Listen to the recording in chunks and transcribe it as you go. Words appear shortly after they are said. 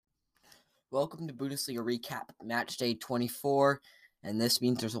Welcome to Bundesliga Recap, Matchday 24, and this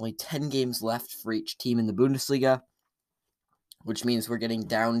means there's only 10 games left for each team in the Bundesliga, which means we're getting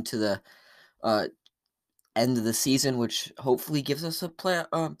down to the end of the season, which hopefully gives us a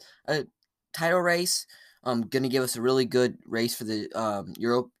title race. Going to give us a really good race for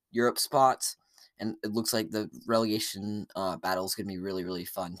the Europe spots, and it looks like the relegation battle is going to be really, really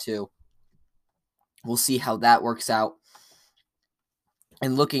fun too. We'll see how that works out.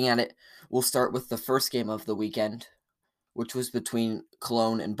 And looking at it, we'll start with the first game of the weekend, which was between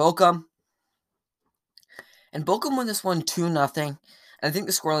Cologne and Bochum. And Bochum won this one 2-0. And I think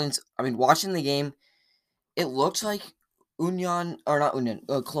the scorelines, watching the game, it looked like Cologne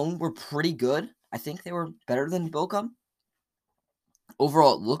were pretty good. I think they were better than Bochum.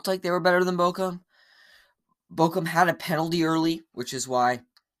 Overall, it looked like they were better than Bochum. Bochum had a penalty early, which is why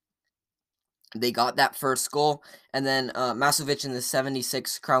they got that first goal. And then Masovic in the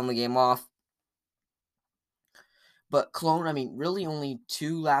 76th crowned the game off. But Cologne, really only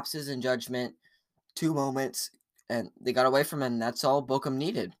 2 lapses in judgment, 2 moments, and they got away from it, and that's all Bochum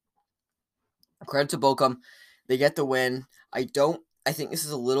needed. Credit to Bochum. They get the win. I think this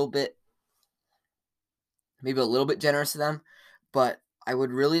is maybe a little bit generous to them, but I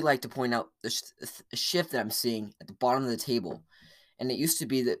would really like to point out the shift that I'm seeing at the bottom of the table. And it used to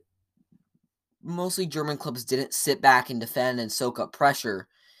be that mostly German clubs didn't sit back and defend and soak up pressure,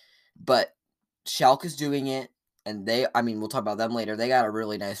 but Schalke's doing it. And we'll talk about them later. They got a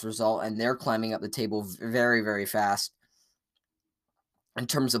really nice result, and they're climbing up the table very, very fast. In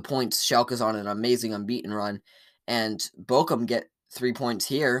terms of points, Schalke's on an amazing unbeaten run, and Bochum get 3 points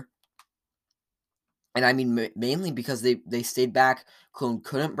here. And mainly because they stayed back. Cologne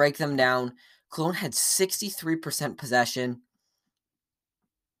couldn't break them down. Cologne had 63% possession.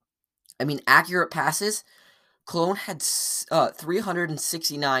 Accurate passes. Cologne had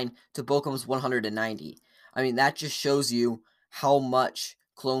 369 to Bochum's 190. That just shows you how much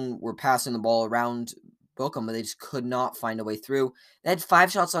Cologne were passing the ball around Bochum, but they just could not find a way through. They had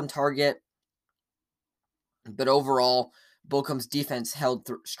 5 shots on target, but overall, Bochum's defense held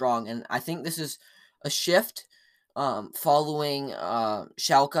strong, and I think this is a shift following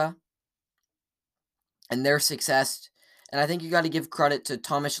Schalke and their success. And I think you got to give credit to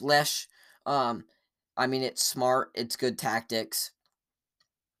Thomas Lesch. It's smart. It's good tactics.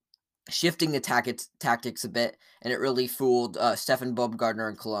 Shifting the tactics a bit, and it really fooled Stefan Baumgartner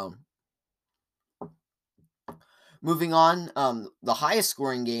and Cologne. Moving on, the highest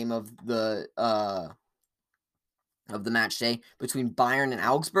scoring game of the match day between Bayern and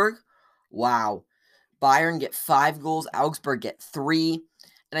Augsburg. Wow. Bayern get 5 goals, Augsburg get 3.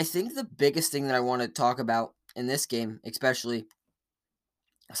 And I think the biggest thing that I want to talk about in this game, especially,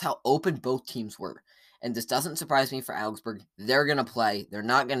 is how open both teams were. And this doesn't surprise me for Augsburg. They're going to play. They're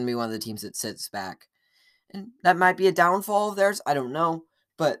not going to be one of the teams that sits back. And that might be a downfall of theirs. I don't know.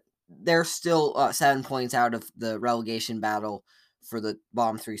 But they're still 7 points out of the relegation battle for the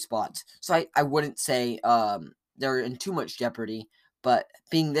bottom 3 spots. So I wouldn't say they're in too much jeopardy. But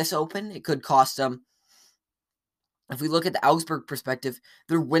being this open, it could cost them. If we look at the Augsburg perspective,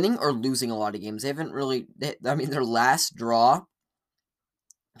 they're winning or losing a lot of games. They haven't really, their last draw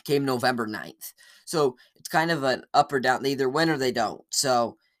came November 9th. So it's kind of an up or down. They either win or they don't.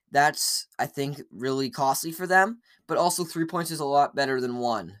 So that's, I think, really costly for them. But also 3 points is a lot better than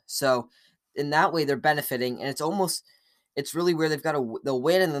 1. So in that way, they're benefiting. And it's really where they'll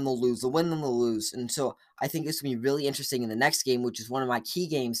win and then they'll lose. They'll win and then they'll lose. And so I think this will be really interesting in the next game, which is one of my key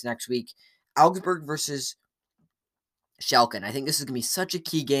games next week. Augsburg versus Schalke. And I think this is going to be such a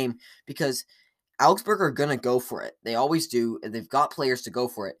key game because Augsburg are going to go for it. They always do. And they've got players to go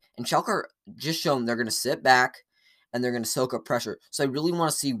for it. And Schalke are just shown they're going to sit back and they're going to soak up pressure. So I really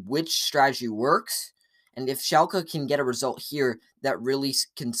want to see which strategy works. And if Schalke can get a result here, that really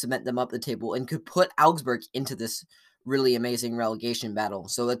can cement them up the table and could put Augsburg into this really amazing relegation battle.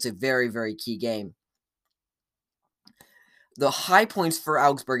 So that's a very, very key game. The high points for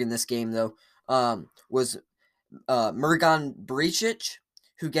Augsburg in this game, though, was Mirgan Bricic,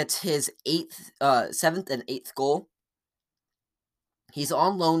 who gets his 7th and 8th goal. He's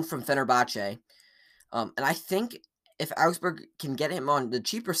on loan from Fenerbahce. And I think if Augsburg can get him on the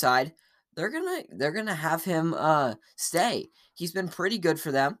cheaper side, they're gonna have him stay. He's been pretty good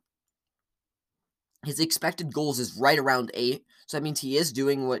for them. His expected goals is right around 8, so that means he is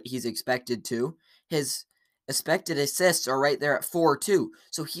doing what he's expected to. His expected assists are right there at 4 too.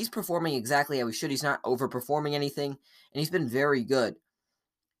 So he's performing exactly how he should. He's not overperforming anything, and he's been very good.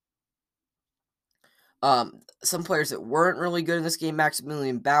 Some players that weren't really good in this game,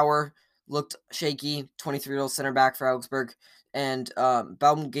 Maximilian Bauer looked shaky, 23-year-old center back for Augsburg. and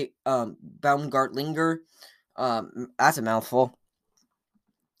Baumgartlinger. That's a mouthful.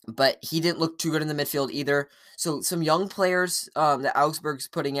 But he didn't look too good in the midfield either. So some young players that Augsburg's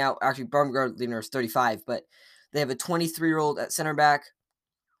putting out. Actually, Baumgartlinger is 35, but they have a 23-year-old at center back,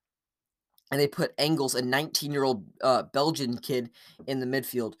 and they put Engels, a 19-year-old Belgian kid, in the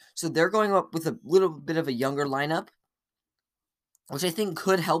midfield. So they're going up with a little bit of a younger lineup, which I think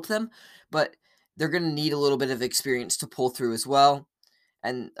could help them, but they're going to need a little bit of experience to pull through as well.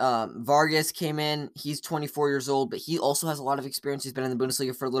 And Vargas came in. He's 24 years old, but he also has a lot of experience. He's been in the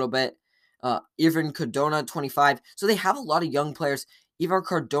Bundesliga for a little bit. Ivan Cardona, 25. So they have a lot of young players. Ivan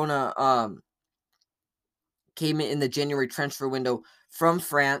Cardona came in the January transfer window from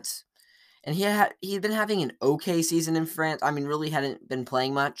France, and he had been having an okay season in France. I mean, really hadn't been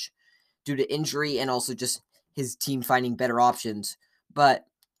playing much due to injury and also just his team finding better options. But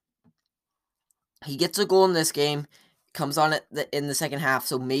he gets a goal in this game, comes on in the second half,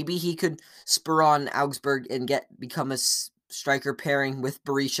 so maybe he could spur on Augsburg and become a striker pairing with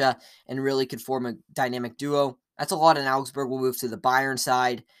Berisha and really could form a dynamic duo. That's a lot, and Augsburg will move to the Bayern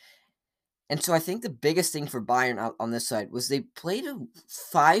side. And so I think the biggest thing for Bayern out on this side was they played a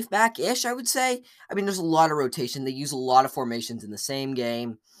 5-back-ish, I would say. I mean, there's a lot of rotation. They use a lot of formations in the same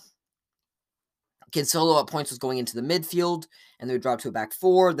game. Cancelo at points was going into the midfield, and they would drop to a back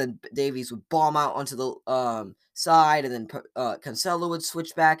four. Then Davies would bomb out onto the side, and then Cancelo would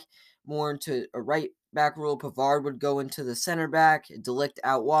switch back more into a right back role. Pavard would go into the center back, Delict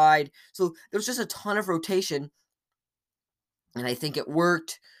out wide. So there was just a ton of rotation, and I think it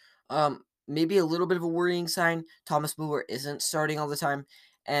worked. Maybe a little bit of a worrying sign. Thomas Müller isn't starting all the time,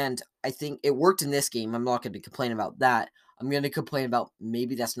 and I think it worked in this game. I'm not going to complain about that. I'm going to complain about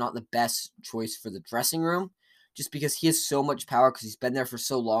maybe that's not the best choice for the dressing room, just because he has so much power because he's been there for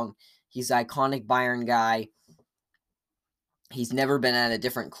so long. He's an iconic Bayern guy. He's never been at a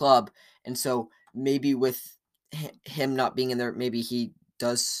different club, and so maybe with him not being in there, maybe he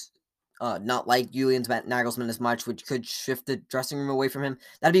does not like Julian Nagelsmann as much, which could shift the dressing room away from him.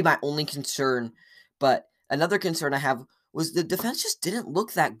 That'd be my only concern. But another concern I have was the defense just didn't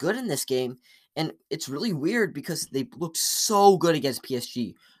look that good in this game. And it's really weird because they looked so good against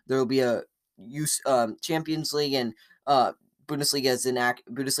PSG. There will be a Champions League and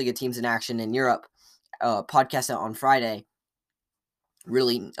Bundesliga teams in action in Europe podcast out on Friday,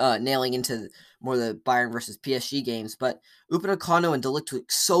 really nailing into more the Bayern versus PSG games. But Upamecano and De Ligt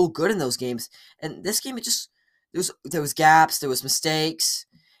looked so good in those games, and this game there was gaps, there was mistakes.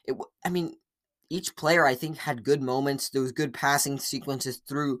 I mean, each player I think had good moments. There was good passing sequences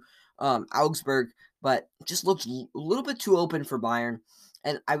through Augsburg, but just looked a little bit too open for Bayern.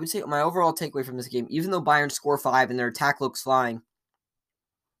 And I would say my overall takeaway from this game, even though Bayern score 5 and their attack looks flying,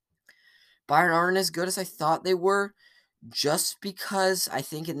 Bayern aren't as good as I thought they were. Just because I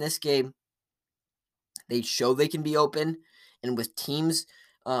think in this game, they show they can be open, and with teams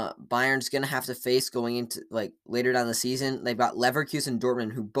Bayern's going to have to face going into later down the season, they've got Leverkusen and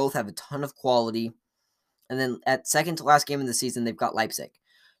Dortmund, who both have a ton of quality. And then at second to last game of the season, they've got Leipzig.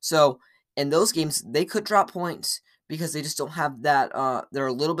 So in those games, they could drop points because they just don't have that. They're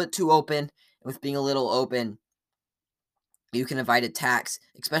a little bit too open, and with being a little open, you can invite attacks,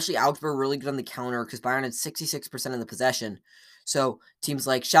 especially Augsburg really good on the counter because Bayern had 66% of the possession. So teams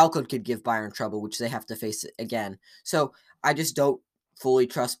like Schalke could give Bayern trouble, which they have to face again. So I just don't fully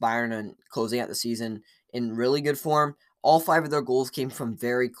trust Bayern in closing out the season in really good form. All 5 of their goals came from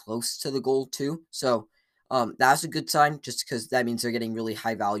very close to the goal too. So that's a good sign just because that means they're getting really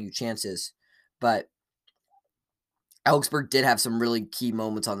high value chances. But Augsburg did have some really key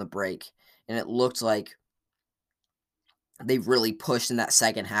moments on the break, and it looked like they really pushed in that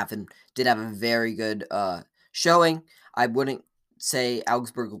second half and did have a very good showing. I wouldn't say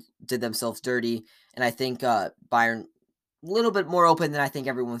Augsburg did themselves dirty, and I think Bayern a little bit more open than I think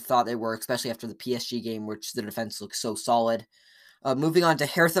everyone thought they were, especially after the PSG game, which the defense looks so solid. Moving on to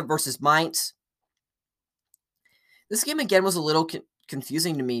Hertha versus Mainz. This game again was a little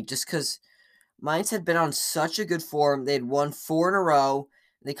confusing to me just because Mainz had been on such a good form. They had won 4 in a row.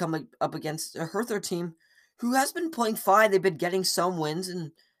 They come up against a Hertha team who has been playing fine. They've been getting some wins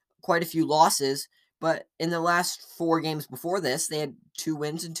and quite a few losses. But in the last 4 games before this, they had 2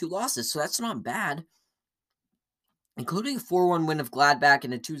 wins and 2 losses. So that's not bad, including a 4-1 win of Gladbach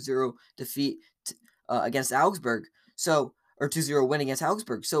and a 2-0 defeat against Augsburg. So, or 2-0 win against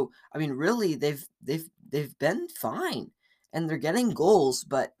Augsburg. So, I mean, really, they've been fine, and they're getting goals,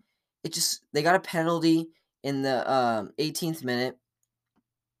 but they got a penalty in the 18th minute,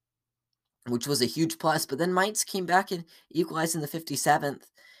 which was a huge plus. But then Mainz came back and equalized in the 57th,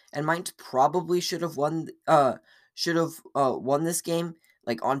 and Mainz probably should have won. should have won this game,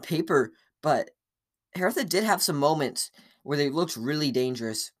 like on paper, but Hertha did have some moments where they looked really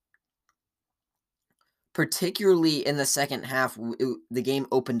dangerous. Particularly in the second half, the game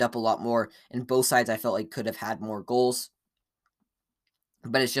opened up a lot more, and both sides I felt like could have had more goals.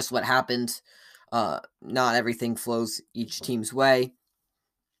 But it's just what happens. Not everything flows each team's way.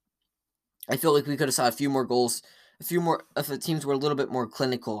 I feel like we could have saw a few more goals, a few more. If the teams were a little bit more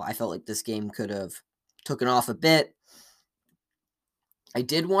clinical, I felt like this game could have taken off a bit. I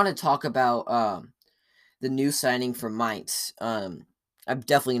did want to talk about the new signing from Mainz. I'm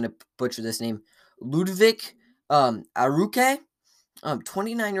definitely going to butcher this name. Ludwig Aruke,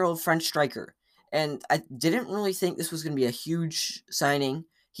 29-year-old French striker. And I didn't really think this was going to be a huge signing.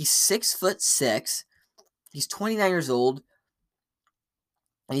 He's 6'6". He's 29 years old.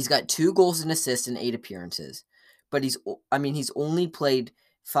 And he's got 2 goals and assists in 8 appearances. But he's only played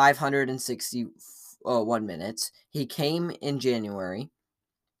 561 minutes. He came in January.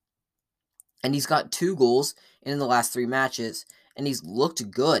 And he's got 2 goals in the last 3 matches. And he's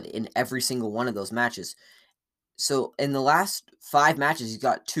looked good in every single one of those matches. So in the last 5 matches, he's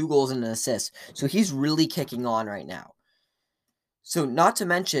got 2 goals and an assist. So he's really kicking on right now. So not to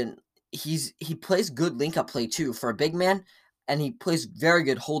mention, he plays good link-up play too for a big man. And he plays very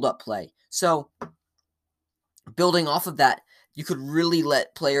good hold-up play. So building off of that, you could really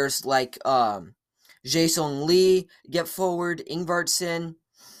let players like Jason Lee get forward, Ingvartsen,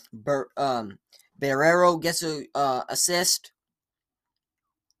 Barrero gets a assist,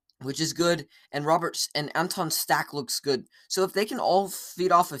 which is good, and Roberts and Anton Stack looks good. So if they can all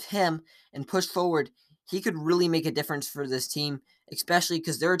feed off of him and push forward, he could really make a difference for this team, especially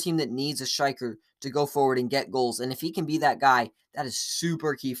because they're a team that needs a striker to go forward and get goals. And if he can be that guy, that is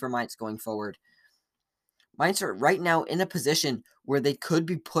super key for Mainz going forward. Mainz are right now in a position where they could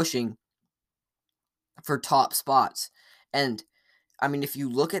be pushing for top spots. And, I mean, if you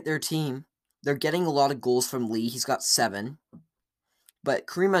look at their team, they're getting a lot of goals from Lee. He's got 7. But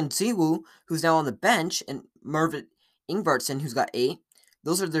Karim Nziwu, who's now on the bench, and Mervin Ingvartsen, who's got 8,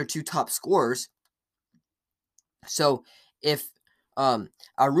 those are their 2 top scorers. So if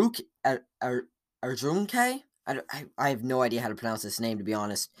Arunke, I have no idea how to pronounce this name, to be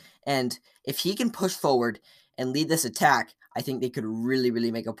honest. And if he can push forward and lead this attack, I think they could really,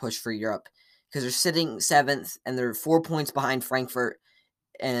 really make a push for Europe. Because they're sitting 7th, and they're 4 points behind Frankfurt,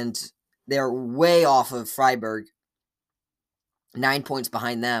 and they're way off of Freiburg. 9 points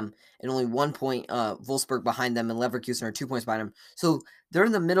behind them, and only 1 point Wolfsburg behind them, and Leverkusen are 2 points behind them. So they're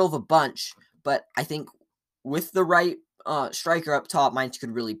in the middle of a bunch, but I think with the right striker up top, Mainz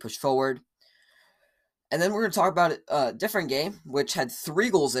could really push forward. And then we're going to talk about a different game, which had 3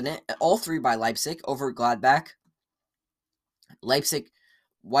 goals in it, all 3 by Leipzig over Gladbach. Leipzig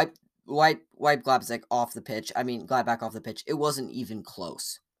wiped Gladbach off the pitch. I mean, Gladbach off the pitch. It wasn't even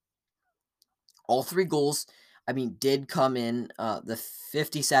close. All 3 goals, did come in the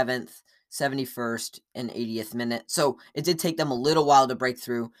 57th, 71st, and 80th minute. So it did take them a little while to break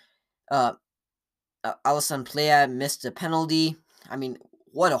through. Alassane Plea missed a penalty.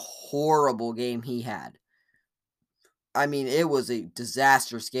 What a horrible game he had. It was a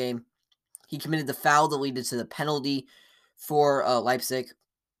disastrous game. He committed the foul that led to the penalty for Leipzig.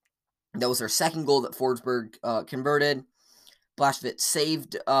 That was their second goal that Forsberg converted. Blaschwitz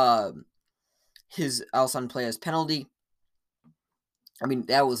saved his Alassane Plea's penalty.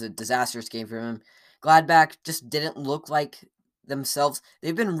 That was a disastrous game for him. Gladbach just didn't look like themselves.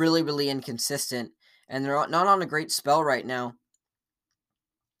 They've been really, really inconsistent, and they're not on a great spell right now.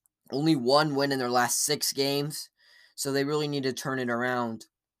 Only 1 win in their last 6 games, so they really need to turn it around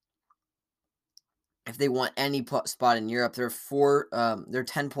if they want any spot in Europe. They're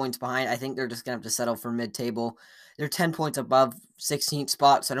 10 points behind. I think they're just going to have to settle for mid-table. They're 10 points above 16th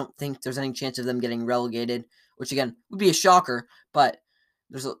spot, so I don't think there's any chance of them getting relegated, which, again, would be a shocker, but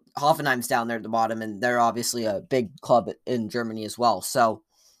there's Hoffenheim's down there at the bottom, and they're obviously a big club in Germany as well. So,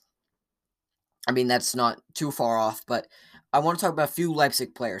 that's not too far off, but I want to talk about a few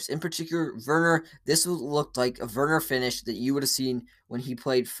Leipzig players. In particular, Werner. This looked like a Werner finish that you would have seen when he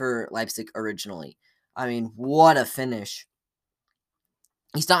played for Leipzig originally. What a finish.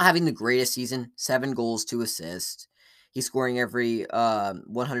 He's not having the greatest season. 7 goals, 2 assists. He's scoring every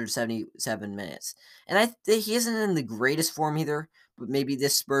 177 minutes. And he isn't in the greatest form either, but maybe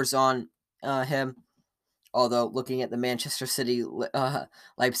this spurs on him. Although, looking at the Manchester City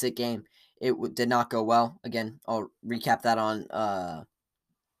Leipzig game, it did not go well. Again, I'll recap that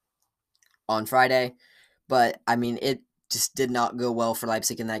on Friday. But, it just did not go well for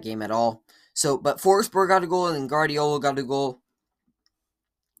Leipzig in that game at all. So, but Forsberg got a goal, and then Guardiola got a goal.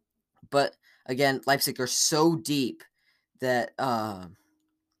 But Again, Leipzig are so deep that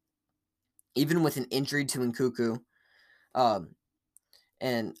even with an injury to Nkunku, um,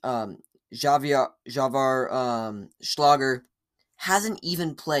 and Javar Schlager hasn't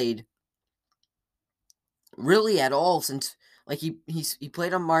even played really at all since like he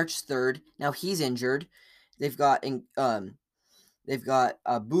played on March 3rd. Now he's injured. They've got Abud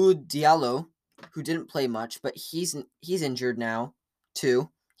Diallo, who didn't play much, but he's injured now too.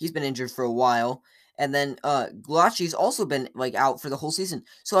 He's been injured for a while. And then Gulaci's also been like out for the whole season.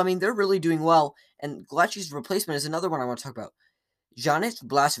 So I mean they're really doing well. And Gulaci's replacement is another one I want to talk about. Janis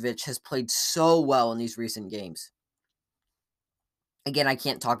Blažević has played so well in these recent games. Again, I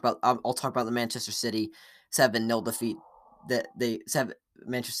can't talk about. I'll talk about the Manchester City 7-0 defeat that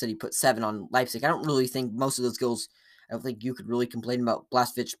Manchester City put 7 on Leipzig. I don't really think most of those goals. I don't think you could really complain about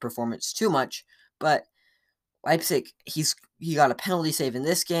Blažević's performance too much. But Leipzig, he got a penalty save in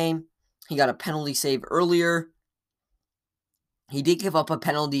this game. He got a penalty save earlier. He did give up a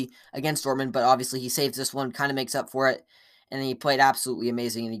penalty against Dortmund, but obviously he saves this one, kind of makes up for it. And he played absolutely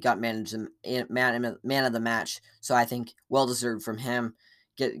amazing, and he got man of the match. So I think well deserved from him.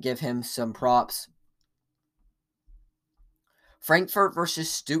 Give him some props. Frankfurt versus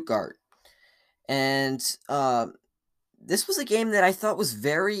Stuttgart, and this was a game that I thought was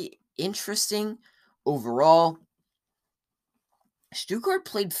very interesting overall. Stuttgart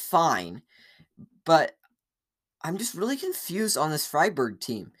played fine, but I'm just really confused on this Freiburg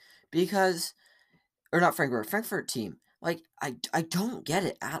team because, or not Frankfurt team. Like, I don't get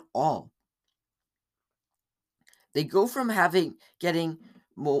it at all. They go from getting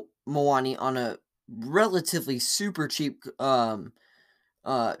Moani on a relatively super cheap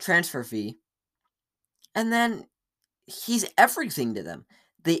transfer fee, and then he's everything to them.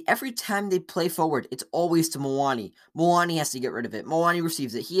 Every time they play forward, it's always to Moani. Moani has to get rid of it. Moani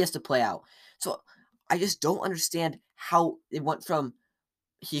receives it. He has to play out. So I just don't understand how it went from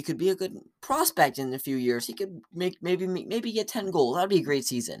he could be a good prospect in a few years. He could maybe get 10 goals. That'd be a great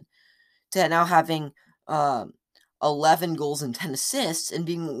season. To now having 11 goals and 10 assists and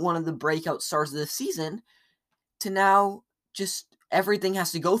being one of the breakout stars of the season, to now just everything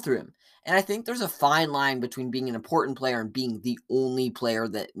has to go through him. And I think there's a fine line between being an important player and being the only player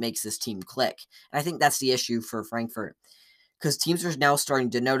that makes this team click. And I think that's the issue for Frankfurt, because teams are now starting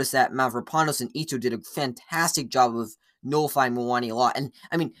to notice that. Mavropanos and Ito did a fantastic job of nullifying Moani a lot. And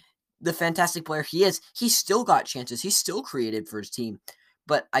I mean, the fantastic player he is, he still got chances. He's still created for his team.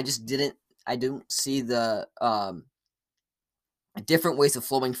 But I didn't see the different ways of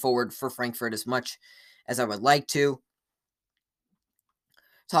flowing forward for Frankfurt as much as I would like to.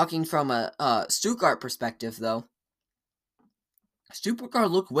 Talking from a Stuttgart perspective, though,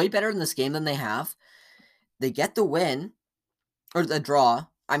 Stuttgart looked way better in this game than they have. They get the win, or the draw.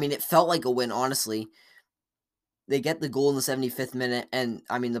 I mean, it felt like a win, honestly. They get the goal in the 75th minute, and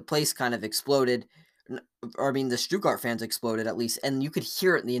I mean, the place kind of exploded. Or I mean, the Stuttgart fans exploded at least, and you could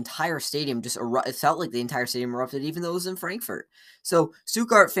hear it in the entire stadium. It felt like the entire stadium erupted, even though it was in Frankfurt. So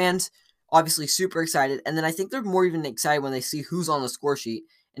Stuttgart fans obviously super excited, and then I think they're more even excited when they see who's on the score sheet,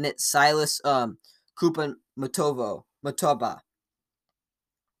 and it's Silas Kupan Motoba.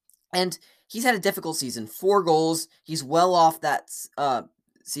 And he's had a difficult season. 4 goals. He's well off that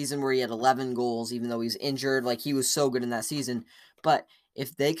season where he had 11 goals, even though he was injured. Like, he was so good in that season. But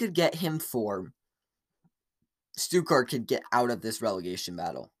if they could get him form, Stuttgart could get out of this relegation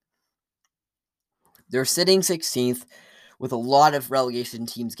battle. They're sitting 16th with a lot of relegation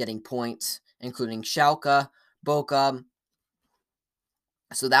teams getting points, including Schalke, Bochum.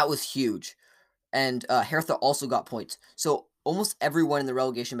 So that was huge. And Hertha also got points. So almost everyone in the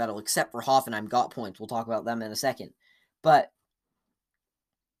relegation battle, except for Hoffenheim, got points. We'll talk about them in a second. But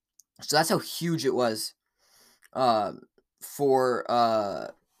so that's how huge it was for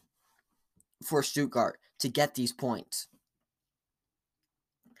Stuttgart to get these points.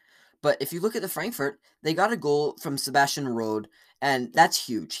 But if you look at the Frankfurt, they got a goal from Sebastian Rode, and that's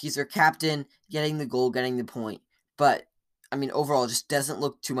huge. He's their captain, getting the goal, getting the point. But I mean, overall, it just doesn't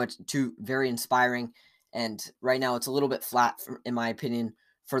look too very inspiring. And right now, it's a little bit flat, in my opinion,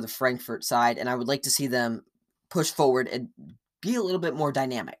 for the Frankfurt side. And I would like to see them push forward and be a little bit more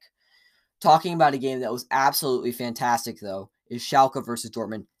dynamic. Talking about a game that was absolutely fantastic, though, is Schalke versus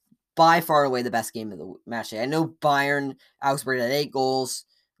Dortmund. By far away the best game of the match day. I know Bayern, Augsburg had 8 goals.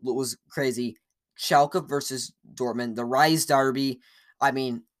 It was crazy. Schalke versus Dortmund, the Rise Derby. I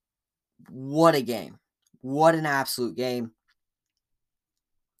mean, what a game. What an absolute game.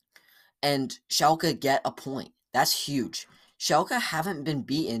 And Schalke get a point. That's huge. Schalke haven't been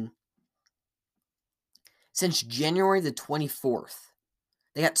beaten since January the 24th.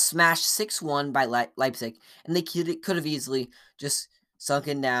 They got smashed 6-1 by Leipzig, and they could have easily just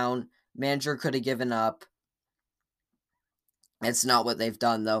sunken down. Manager could have given up. It's not what they've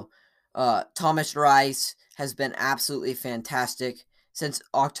done, though. Thomas Reis has been absolutely fantastic since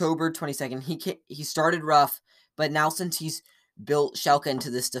October 22nd. He started rough, but now since he's built Schalke into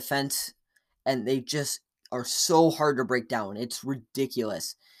this defense, and they just are so hard to break down, it's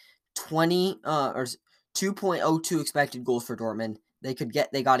ridiculous. 2.02 expected goals for Dortmund. They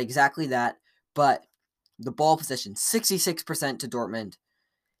got exactly that, but the ball possession 66% to Dortmund.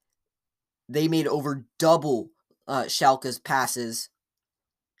 They made over double Schalke's passes.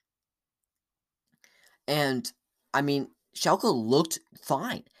 And, I mean, Schalke looked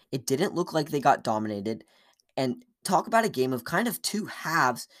fine. It didn't look like they got dominated. And talk about a game of kind of two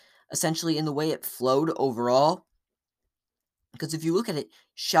halves, essentially, in the way it flowed overall. Because if you look at it,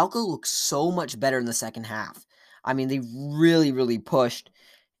 Schalke looks so much better in the second half. I mean, they really, really pushed.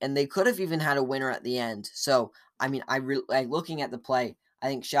 And they could have even had a winner at the end. So, I mean, looking at the play, I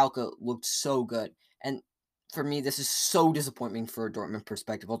think Schalke looked so good. And for me, this is so disappointing for a Dortmund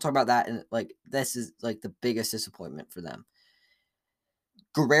perspective. I'll talk about that, and this is the biggest disappointment for them.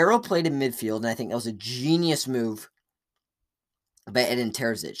 Guerrero played in midfield, and I think that was a genius move by Edin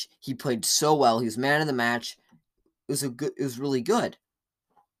Terzic. He played so well. He was man of the match. It was really good.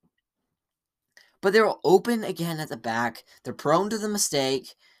 But they were open again at the back. They're prone to the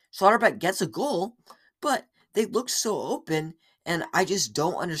mistake. Schlotterbeck gets a goal, but they look so open, and I just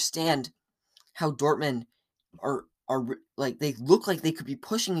don't understand how Dortmund are they look like they could be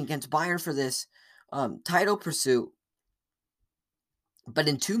pushing against Bayern for this title pursuit. But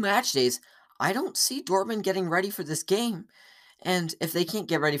in 2 match days, I don't see Dortmund getting ready for this game. And if they can't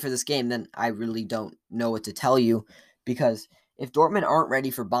get ready for this game, then I really don't know what to tell you. Because if Dortmund aren't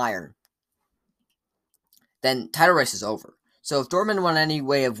ready for Bayern, then title race is over. So if Dortmund want any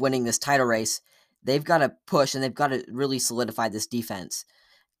way of winning this title race, they've got to push and they've got to really solidify this defense.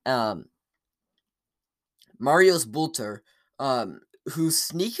 Marius Bulter, who's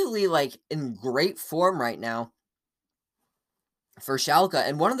sneakily in great form right now for Schalke,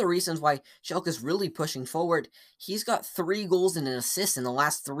 and one of the reasons why Schalke is really pushing forward, he's got 3 goals and an assist in the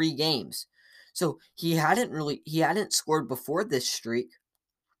last 3 games. So he hadn't scored before this streak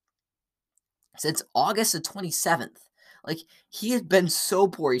since August the 27th. He had been so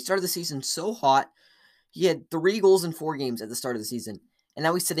poor. He started the season so hot. He had 3 goals in 4 games at the start of the season, and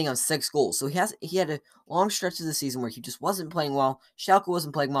now he's sitting on 6 goals. So he had a long stretch of the season where he just wasn't playing well. Schalke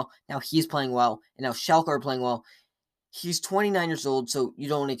wasn't playing well. Now he's playing well, and now Schalke are playing well. He's 29 years old, so you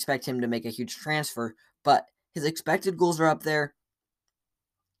don't expect him to make a huge transfer, but his expected goals are up there,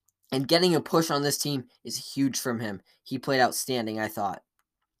 and getting a push on this team is huge from him. He played outstanding, I thought.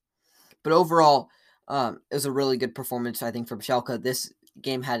 But overall, it was a really good performance, I think, from Schalke. This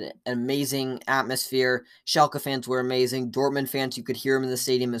game had an amazing atmosphere. Schalke fans were amazing. Dortmund fans, you could hear them in the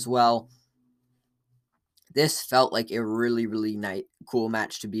stadium as well. This felt like a really, really cool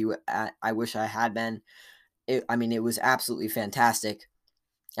match to be at. I wish I had been. It was absolutely fantastic,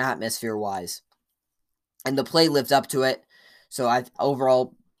 atmosphere-wise. And the play lived up to it. So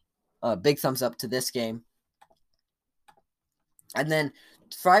overall, big thumbs up to this game. And then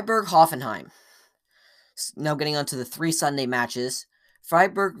Freiburg-Hoffenheim. Now getting on to the 3 Sunday matches.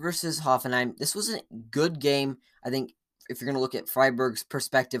 Freiburg versus Hoffenheim. This was a good game, I think, if you're going to look at Freiburg's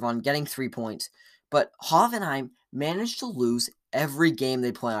perspective on getting 3 points. But Hoffenheim managed to lose every game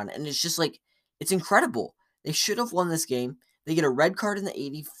they play on. And it's just it's incredible. They should have won this game. They get a red card in the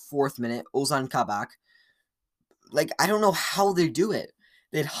 84th minute, Ozan Kabak. I don't know how they do it.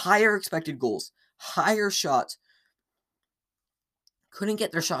 They had higher expected goals, higher shots. Couldn't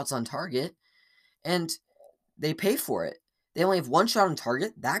get their shots on target. And they pay for it. They only have 1 shot on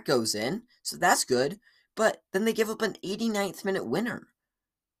target. That goes in. So that's good. But then they give up an 89th minute winner.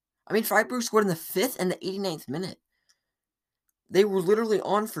 I mean, Freiburg scored in the 5th and the 89th minute. They were literally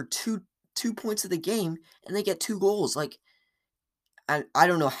on for two points of the game, and they get 2 goals. I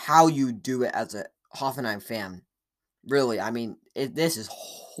don't know how you do it as a Hoffenheim fan. Really, I mean, this is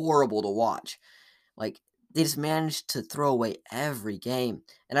horrible to watch. They just managed to throw away every game.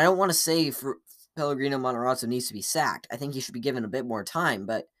 And I don't want to say for Pellegrino Matarazzo needs to be sacked. I think he should be given a bit more time,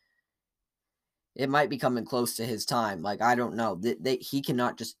 but it might be coming close to his time. I don't know. He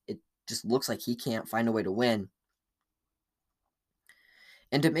cannot it just looks like he can't find a way to win.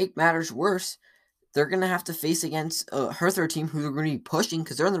 And to make matters worse, they're going to have to face against a Hertha team who are going to be pushing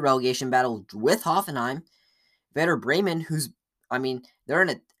because they're in the relegation battle with Hoffenheim. Werder Bremen, they're in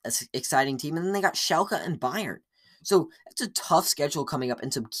an exciting team. And then they got Schalke and Bayern. So it's a tough schedule coming up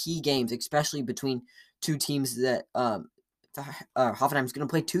and some key games, especially between 2 teams that Hoffenheim's going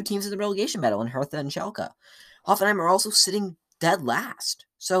to play two teams in the relegation battle in Hertha and Schalke. Hoffenheim are also sitting dead last.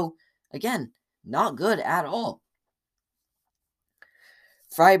 So, again, not good at all.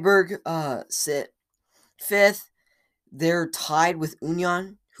 Freiburg sit fifth. They're tied with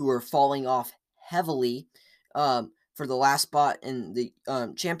Union, who are falling off heavily for the last spot in the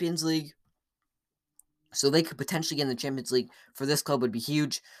Champions League. So they could potentially get in the Champions League. For this club would be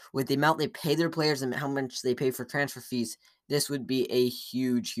huge. With the amount they pay their players and how much they pay for transfer fees, this would be a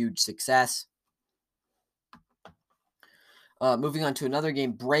huge, huge success. Moving on to another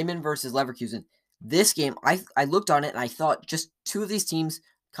game, Bremen versus Leverkusen. This game, I looked on it and I thought just two of these teams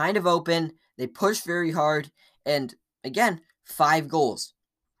kind of open. They push very hard. And again, 5 goals.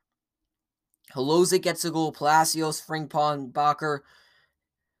 Holozic gets a goal. Palacios, Frimpong, Bakker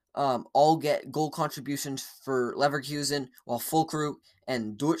all get goal contributions for Leverkusen, while Fulkrug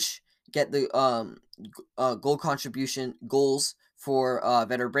and Deutsch get the goal contribution goals for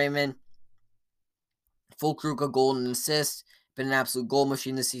Werder Bremen. Fulkrug a goal and an assist. Been an absolute goal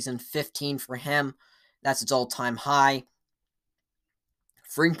machine this season. 15 for him. That's its all-time high.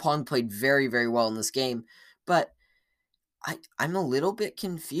 Frimpong played very, very well in this game, but I'm a little bit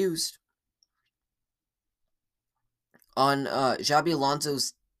confused on Xabi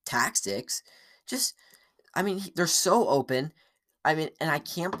Alonso's tactics. They're so open. And I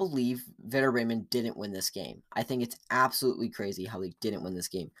can't believe Werder Bremen didn't win this game. I think it's absolutely crazy how they didn't win this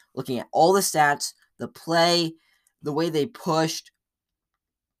game. Looking at all the stats, the play, the way they pushed,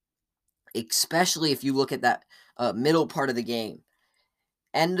 especially if you look at that middle part of the game.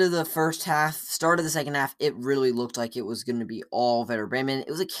 End of the first half, start of the second half, it really looked like it was going to be all Werder Bremen. It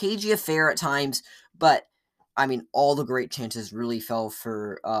was a cagey affair at times, but, all the great chances really fell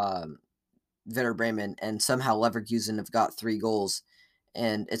for Werder Bremen, and somehow Leverkusen have got 3 goals,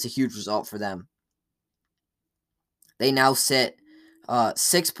 and it's a huge result for them. They now sit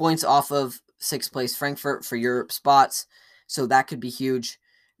 6 points off of 6th place Frankfurt for Europe spots, so that could be huge.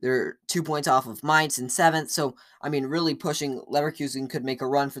 They're 2 points off of Mainz in 7th, so, really pushing. Leverkusen could make a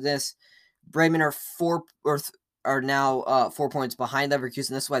run for this. Bremen are now 4 points behind Leverkusen.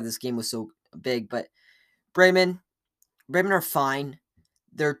 That's why this game was so big, but Bremen are fine.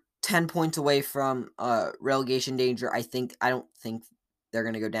 They're 10 points away from relegation danger. I don't think they're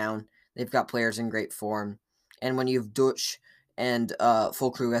going to go down. They've got players in great form. And when you have Deutsch and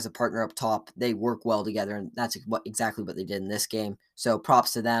Fulkrug as a partner up top, they work well together, and that's exactly what they did in this game. So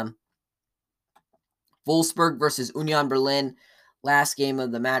props to them. Wolfsburg versus Union Berlin, last game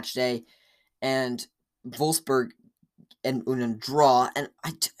of the match day, and Wolfsburg and Union draw. And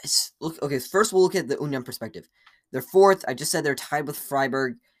first we'll look at the Union perspective. They're 4th. I just said they're tied with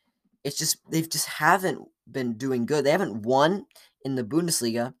Freiburg. It's just they've just haven't been doing good. They haven't won in the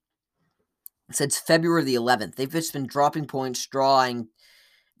Bundesliga since February the 11th. They've just been dropping points, drawing.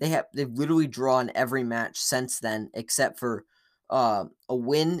 They've literally drawn every match since then, except for a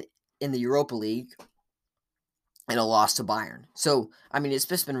win in the Europa League and a loss to Bayern. So, it's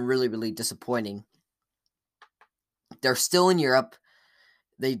just been really, really disappointing. They're still in Europe.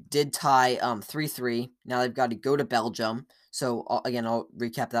 They did tie 3-3. Now they've got to go to Belgium. So, again, I'll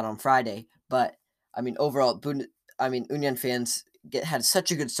recap that on Friday. But, overall, Union fans had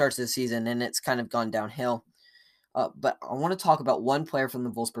such a good start to the season, and it's kind of gone downhill. But I want to talk about one player from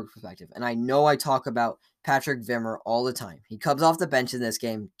the Wolfsburg perspective. And I know I talk about Patrick Wimmer all the time. He comes off the bench in this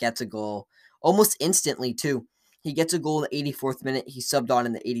game, gets a goal, almost instantly, too. He gets a goal in the 84th minute. He subbed on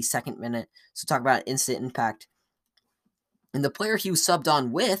in the 82nd minute. So talk about instant impact. And the player he was subbed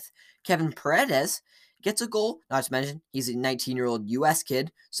on with, Kevin Paredes, gets a goal. Not to mention, he's a 19-year-old U.S.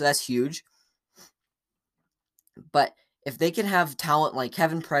 kid, so that's huge. But if they can have talent like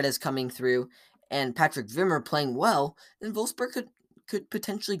Kevin Paredes coming through and Patrick Wimmer playing well, then Wolfsburg could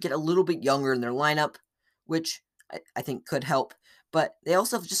potentially get a little bit younger in their lineup, which I think could help. But they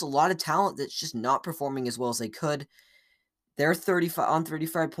also have just a lot of talent that's just not performing as well as they could. They're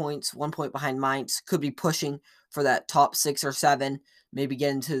 35 points, 1 point behind Mainz, could be pushing for that top 6 or 7, maybe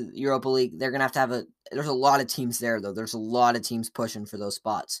get into the Europa League. They're going to have there's a lot of teams there, though. There's a lot of teams pushing for those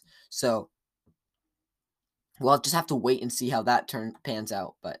spots. So we'll just have to wait and see how that pans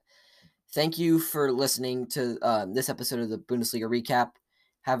out. But thank you for listening to this episode of the Bundesliga Recap.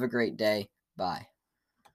 Have a great day. Bye.